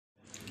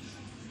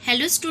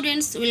Hello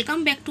students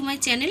welcome back to my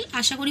channel.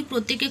 आशा करी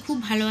प्रत्येके खूब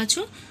भालो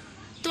आछो।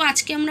 तो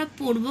आज के आमरा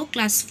पढ़बो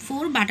क्लास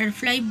 4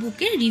 बाटारफ्लाई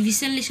बुके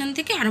रिविजन लेसन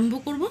थेके आरम्भ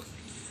करब।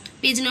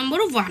 पेज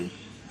नम्बर 1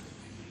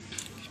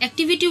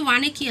 एक्टिविटी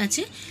 1 ए कि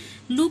आछे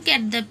look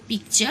at the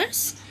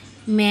pictures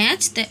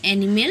match the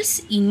animals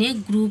in A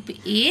group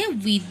A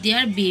with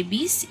there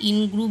Babis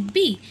in group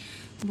B.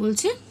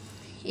 बोलछे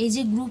এই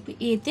যে গ্রুপ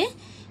এ তে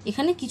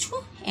এখানে কিছু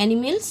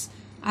অ্যানিমেলস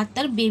আর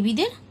তার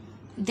বেবিদের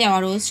দেওয়া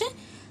রয়েছে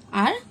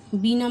আর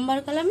বি নাম্বার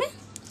কলামে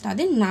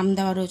তাদের নাম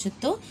দেওয়া রয়েছে।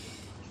 তো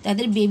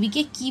তাদের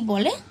বেবিকে কি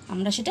বলে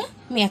আমরা সেটা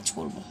ম্যাচ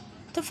করব।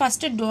 তো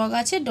ফার্স্টে ডগ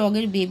আছে,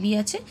 ডগের বেবি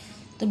আছে।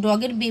 তো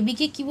ডগের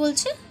বেবিকে কি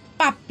বলছে?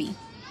 পাপ্পি।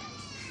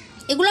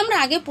 এগুলো আমরা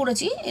আগে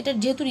পড়েছি, এটা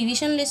যেহেতু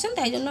রিভিশন লেসন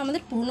তাই জন্য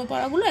আমাদের পুরনো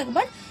পড়াগুলো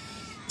একবার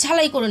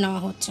ঝালাই করে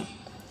নেওয়া হচ্ছে।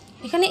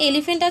 এখানে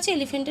এলিফ্যান্ট আছে,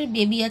 এলিফ্যান্টের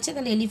বেবি আছে,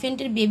 তাহলে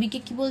এলিফ্যান্টের বেবিকে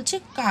কি বলছে?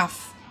 কাফ।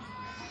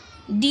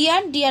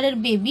 ডিয়ার, ডিয়ারের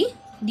বেবি,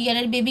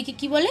 ডিয়ারের বেবিকে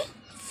কি বলে?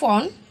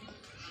 ফন।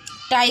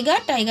 টাইগার,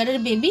 টাইগারের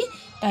বেবি,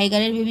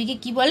 টাইগারের বেবিকে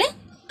কি বলে?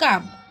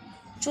 কাব।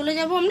 চলে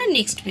যাব আমরা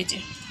নেক্সট পেজে।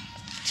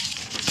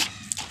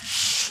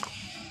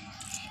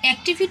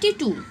 Activity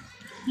 2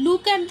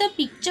 look at the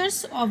pictures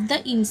of the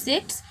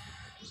insects,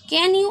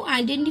 can you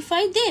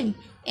identify them,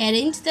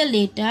 arrange the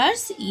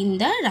letters in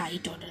the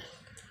right order.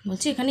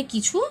 বলছে এখানে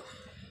কিছু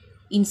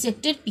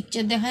ইনসেক্টের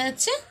পিকচার দেখা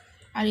যাচ্ছে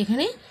আর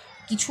এখানে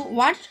কিছু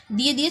ওয়ার্ড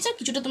দিয়ে দিয়েছে,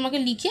 কিছুটা তোমাকে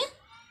লিখে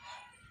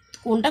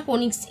কোনটা কোন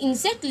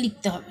ইনসেক্ট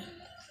লিখতে হবে।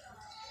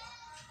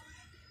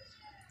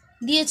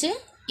 দিয়েছে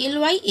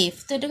LYF,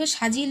 তো এটাকে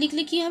সাজিয়ে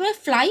লিখলে কি হবে?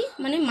 ফ্লাই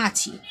মানে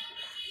মাছি।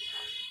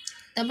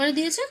 তারপরে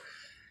দিয়েছে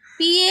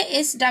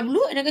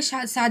PASW, এটাকে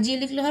সাজিয়ে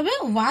লিখলে হবে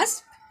ওয়াস্প।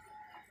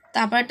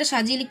 তারপর একটা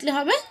সাজিয়ে লিখলে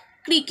হবে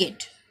ক্রিকেট।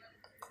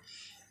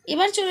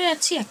 এবার চলে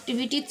যাচ্ছি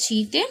অ্যাক্টিভিটি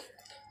 3 তে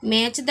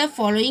match the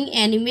following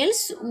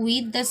animals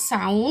with the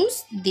sounds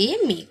they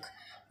make.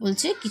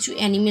 বলছে কিছু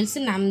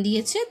অ্যানিমেলসের নাম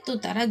দিয়েছে, তো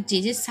তারা যে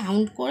যে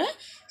সাউন্ড করে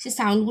সে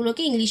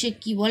সাউন্ডগুলোকে ইংলিশে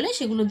কি বলে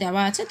সেগুলো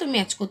দেওয়া আছে, তো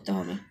ম্যাচ করতে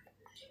হবে।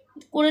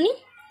 করে নিই।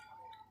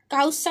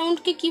 কাউস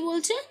সাউন্ডকে কি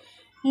বলছে?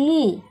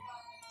 মু।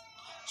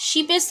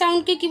 শিপের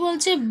সাউন্ডকে কি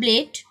বলছে?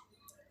 ব্লেড।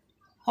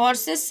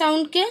 হর্সের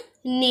সাউন্ডকে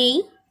নেই।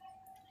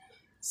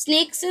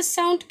 স্নেকসের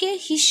সাউন্ডকে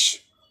হিস।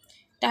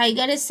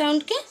 টাইগারের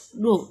সাউন্ডকে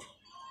রোর।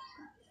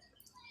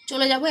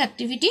 চলে যাব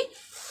অ্যাক্টিভিটি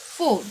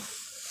 4।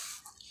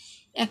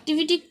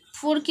 অ্যাক্টিভিটি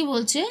 4 কি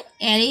বলছে?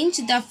 Arrange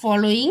the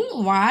following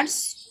words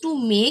to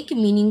make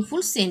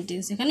meaningful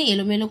sentence. এখানে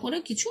এলোমেলো করে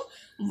কিছু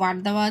ওয়ার্ড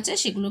দেওয়া আছে,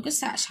 সেগুলোকে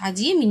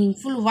সাজিয়ে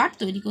মিনিংফুল ওয়ার্ড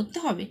তৈরি করতে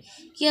হবে।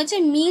 কি আছে?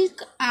 মিল্ক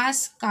আস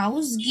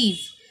কাউস গিভ।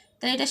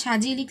 তাহলে এটা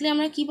সাজিয়ে লিখলে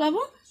আমরা কি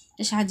পাবো?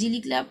 এটা সাজিয়ে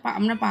লিখলে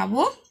আমরা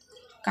পাবো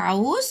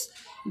কাউস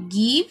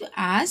গিভ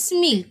আস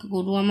মিল্ক,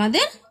 গরু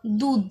আমাদের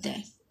দুধ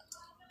দেয়।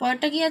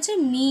 পরেরটা কি আছে?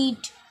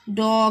 মিট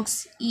ডগস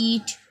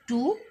ইট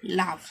টু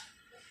লাভ।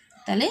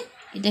 তাহলে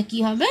এটা কি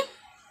হবে?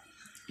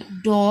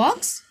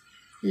 Dogs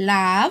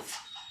love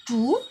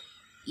to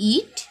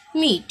it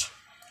meet,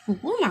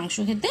 কুকুর মাংস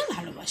খেতে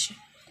ভালোবাসে।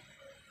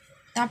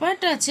 তারপর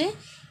একটা আছে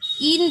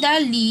in the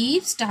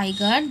leaves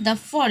tiger the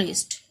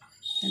forest.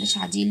 তাহলে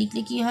সাজিয়ে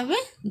লিখলে কি হবে?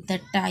 The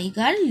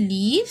tiger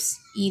lives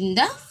in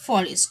the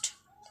forest.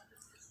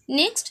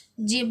 Next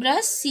zebra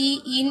C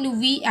in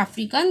we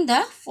African the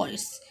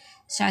forest.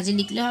 সাজিয়ে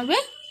লিখলে হবে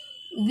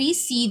we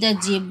see the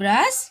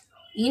জেব্রাস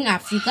in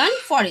African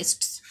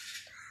forests.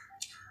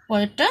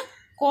 পরেরটা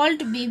called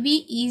baby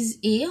is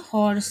a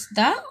horse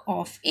the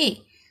of এ।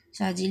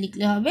 সাজিয়ে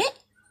লিখলে হবে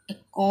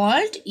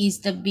called is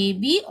the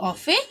baby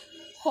of A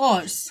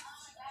horse.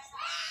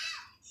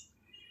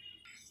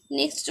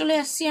 Next চলে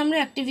আসছি আমরা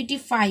activity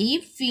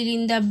 5 fill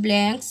in the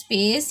blank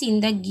space in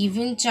the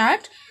given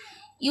chart,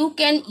 you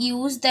can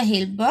use the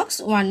help box,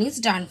 one is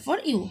done for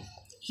you.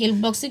 Help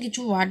বক্সে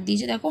কিছু word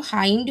দিয়েছে, দেখো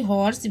hind,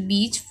 horse,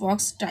 beach,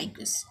 Fox,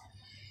 Tigress.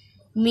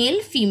 Male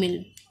female,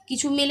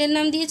 কিছু মেলের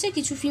নাম দিয়েছে,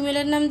 কিছু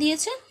ফিমেলের নাম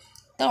দিয়েছে,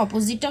 তার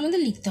অপোজিটটা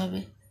আমাদের লিখতে হবে।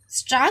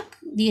 স্ট্রাক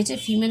দিয়েছে,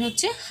 ফিমেল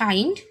হচ্ছে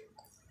হাইন্ড।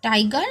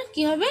 টাইগার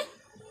কি হবে?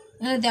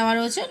 এখানে দেওয়া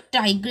রয়েছে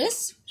টাইগ্রেস।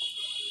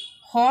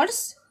 হর্স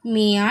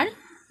মেয়ার।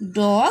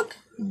 Dog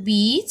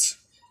bitch.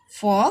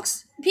 Fox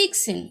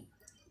Vixen.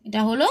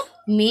 এটা হলো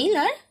মেল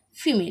আর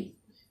ফিমেল।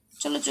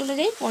 চলো চলে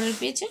যাই পরের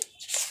পেজে।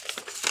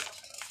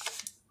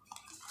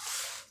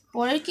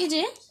 পরের কি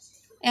যে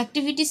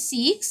activity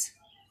 6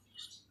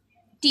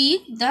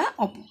 tick the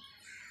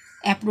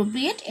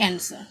appropriate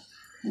answer,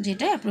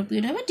 যেটা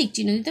অ্যাপ্রোপ্রিয়েট হবে টিক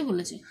চিহ্ন দিতে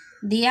বলেছে।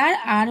 দেয়ার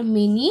আর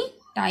মেনি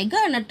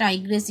টাইগার না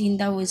Tigress in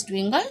the West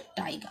Bengal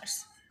Tigers.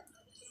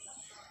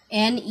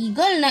 An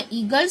eagle না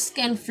Eagles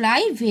can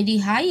fly very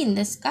high in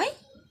the sky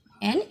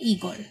an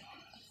eagle.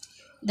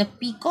 The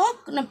peacock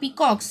না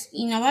পিকক্স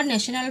in our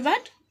national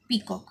bird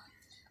peacock.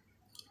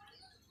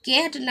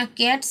 Cat না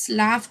cats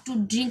love to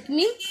drink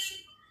milk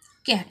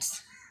cats.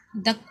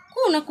 The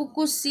কুকু না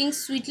কুকু Singh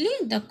sweetly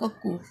the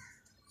কুকু।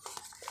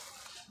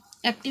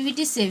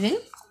 Activity 7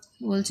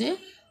 বলছে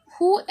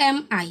হু am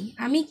I,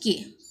 আমি কে।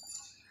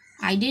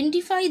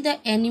 Identify the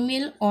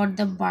animal or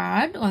the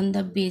bird on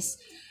the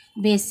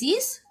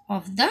basis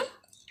of the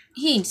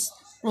hints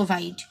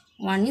provide,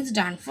 one is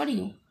done for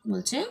you.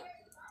 বলছে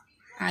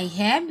I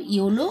have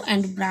yellow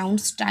and brown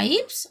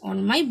stripes on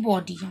my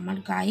body. আমার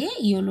গায়ে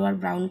yellow আর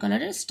brown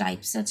কালারের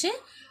stripes আছে।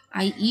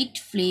 I eat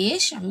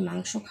flesh, আমি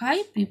মাংস খাই।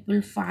 People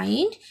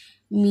find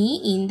me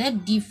in the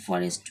deep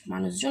forest,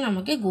 মানুষজন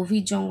আমাকে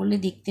গভীর জঙ্গলে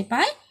দেখতে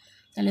পায়।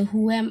 তাহলে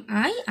who am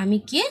I, আমি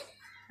কে?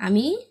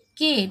 আমি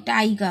কে?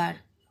 টাইগার।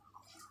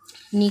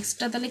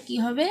 নেক্সটটা তাহলে কি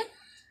হবে?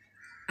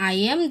 I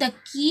am the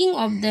king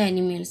of the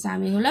animals,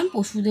 আমি হলাম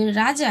পশুদের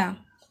রাজা।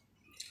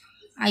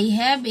 I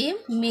have a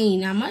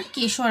mane, আমার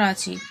কেশর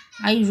আছে।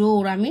 I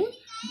roar, আমি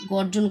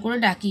গর্জন করে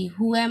ডাকি।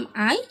 Who am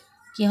I,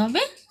 কে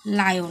হবে?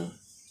 লায়ন।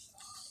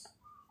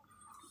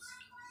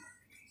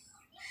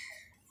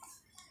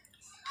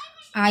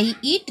 I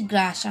eat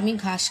grass, আমি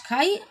ঘাস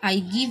খাই। I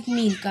give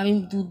milk, আমি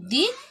দুধ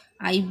দিই।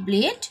 I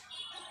bleed,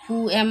 who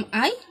am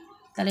I,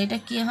 তাহলে এটা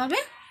কি হবে?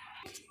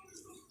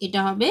 এটা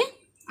হবে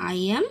I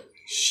am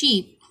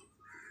sheep।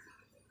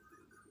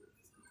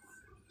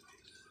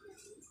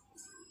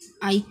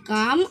 I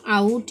come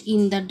out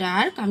in the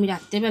dark, আমি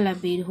রাত্রেবেলা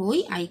বের হই।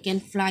 I can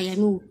fly,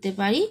 আমি উঠতে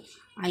পারি।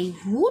 I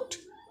hoot,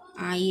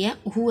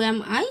 who am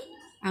I,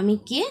 আমি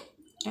কে?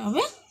 এটা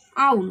হবে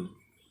owl।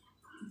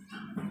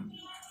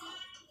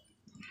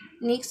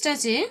 নেক্সট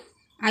আছে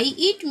I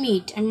eat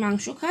meat, আমি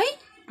মাংস খাই।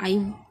 I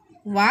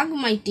wag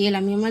my tail,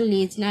 আমি আমার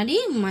লেজ নাড়ি।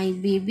 My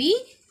baby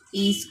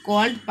is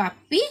called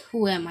puppy, who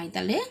am I,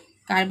 তাহলে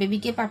কার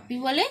বেবিকে পাপ্পি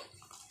বলে?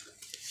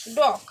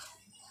 ডগ।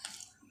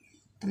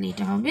 তাহলে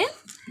এটা হবে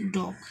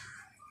ডগ।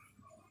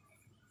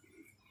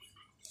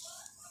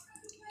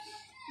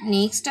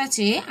 নেক্সট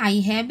আছে I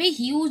have a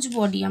huge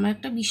body, আমার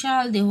একটা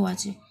বিশাল দেহ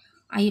আছে।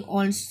 I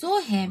also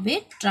have a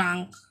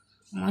trunk,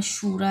 আমার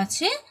সুর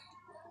আছে।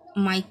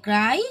 My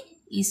cry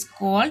is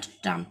called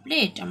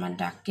trumpet, আমার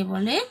ডাককে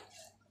বলে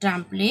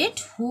trumpet।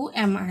 Who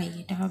am I,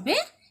 এটা হবে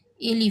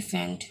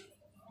elephant।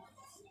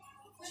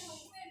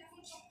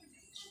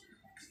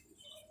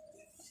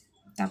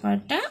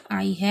 তারপরটা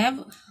I have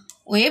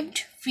webbed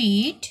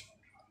feet,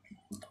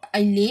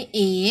 I lay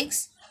eggs,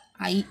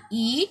 I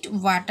eat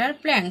water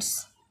plants,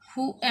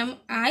 who am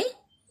I,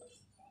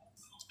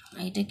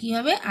 এটা কি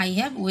হবে? I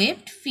have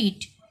webbed feet,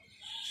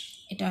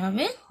 এটা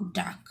হবে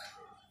duck।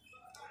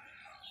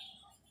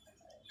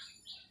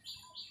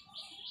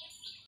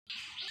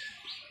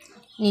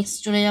 নেক্সট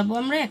চলে যাব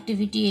আমরা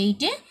activity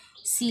 8-এ।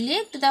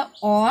 Select the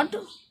odd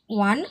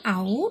one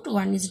out,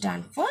 one is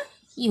done for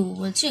you.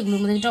 বলছে এগুলোর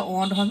মধ্যে যেটা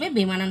অড হবে,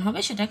 বেমানান হবে,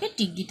 সেটাকে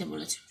টিক দিতে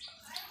বলেছে।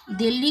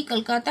 দিল্লি,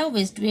 কলকাতা,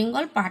 ওয়েস্ট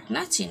বেঙ্গল,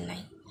 পাটনা,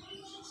 চেন্নাই।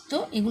 তো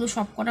এগুলো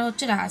সব কটা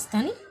হচ্ছে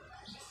রাজধানী,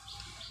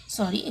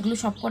 এগুলো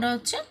সব কটা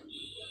হচ্ছে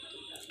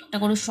একটা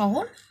করে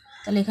শহর।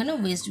 তাহলে এখানে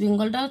ওয়েস্ট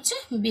বেঙ্গলটা হচ্ছে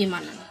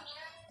বেমানান।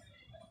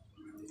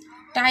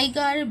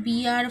 টাইগার,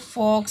 বিয়ার,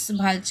 ফক্স,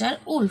 ভালচার,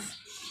 উলফ,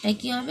 এটা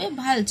কি হবে?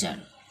 ভালচার।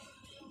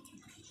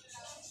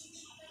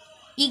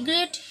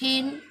 ইগ্রেট,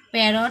 হেন,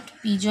 প্যারট,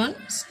 পিজন,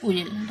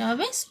 স্কুইরেল, এটা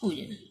হবে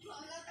squirrel.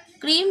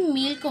 Cream,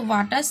 milk,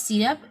 water,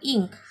 syrup,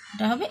 ink,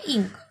 এটা হবে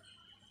ink.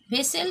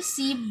 Vessel,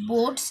 sheep,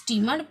 boat,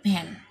 steamer,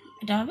 van,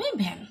 এটা হবে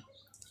ভ্যান।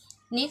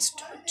 নেক্সট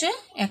হচ্ছে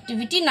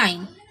activity 9,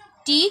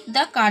 tick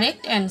the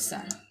correct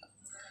answer.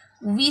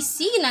 We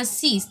see না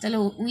সিস, তাহলে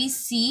we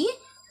see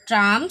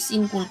trams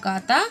in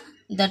Kolkata,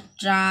 the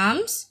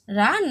trams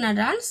run না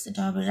রানস,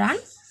 এটা হবে run.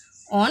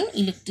 On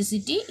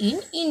electricity in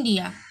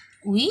India,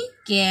 we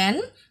can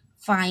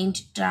find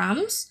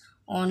trams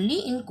only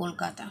in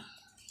Kolkata.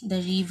 The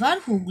river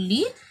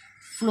Hooghly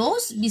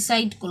flows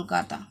beside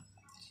Kolkata.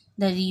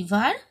 The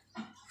river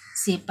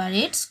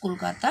separates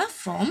Kolkata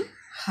from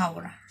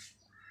Howrah.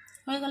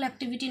 হয়ে গেল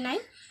activity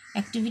 9।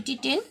 Activity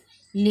 10,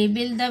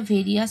 label the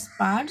various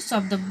parts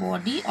of the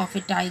body of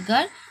a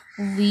tiger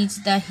with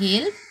the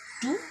help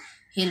to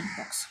help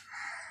box।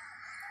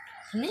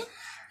 এখানে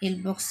help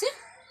বক্সে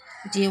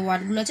যে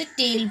ওয়ার্ডগুলো আছে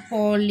টেল, প,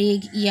 leg,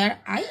 year,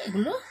 I,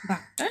 এগুলো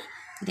ভাগটা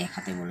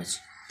দেখাতে বলেছে।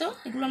 তো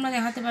এগুলো আমরা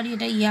দেখাতে পারি।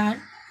 এটা ইয়ার,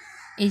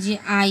 এই যে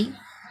আই,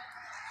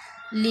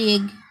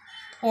 লেগ,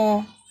 প,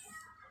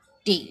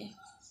 টেল।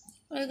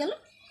 হয়ে গেল।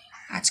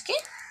 আজকে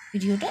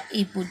ভিডিওটা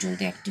এই পর্যন্ত।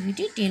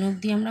 অ্যাক্টিভিটি 10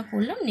 অবধি আমরা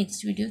করলাম। নেক্সট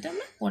ভিডিওতে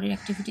আমরা পরের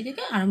অ্যাক্টিভিটি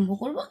থেকে আরম্ভ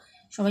করব।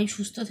 সবাই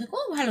সুস্থ থেকো,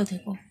 ভালো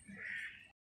থেকো।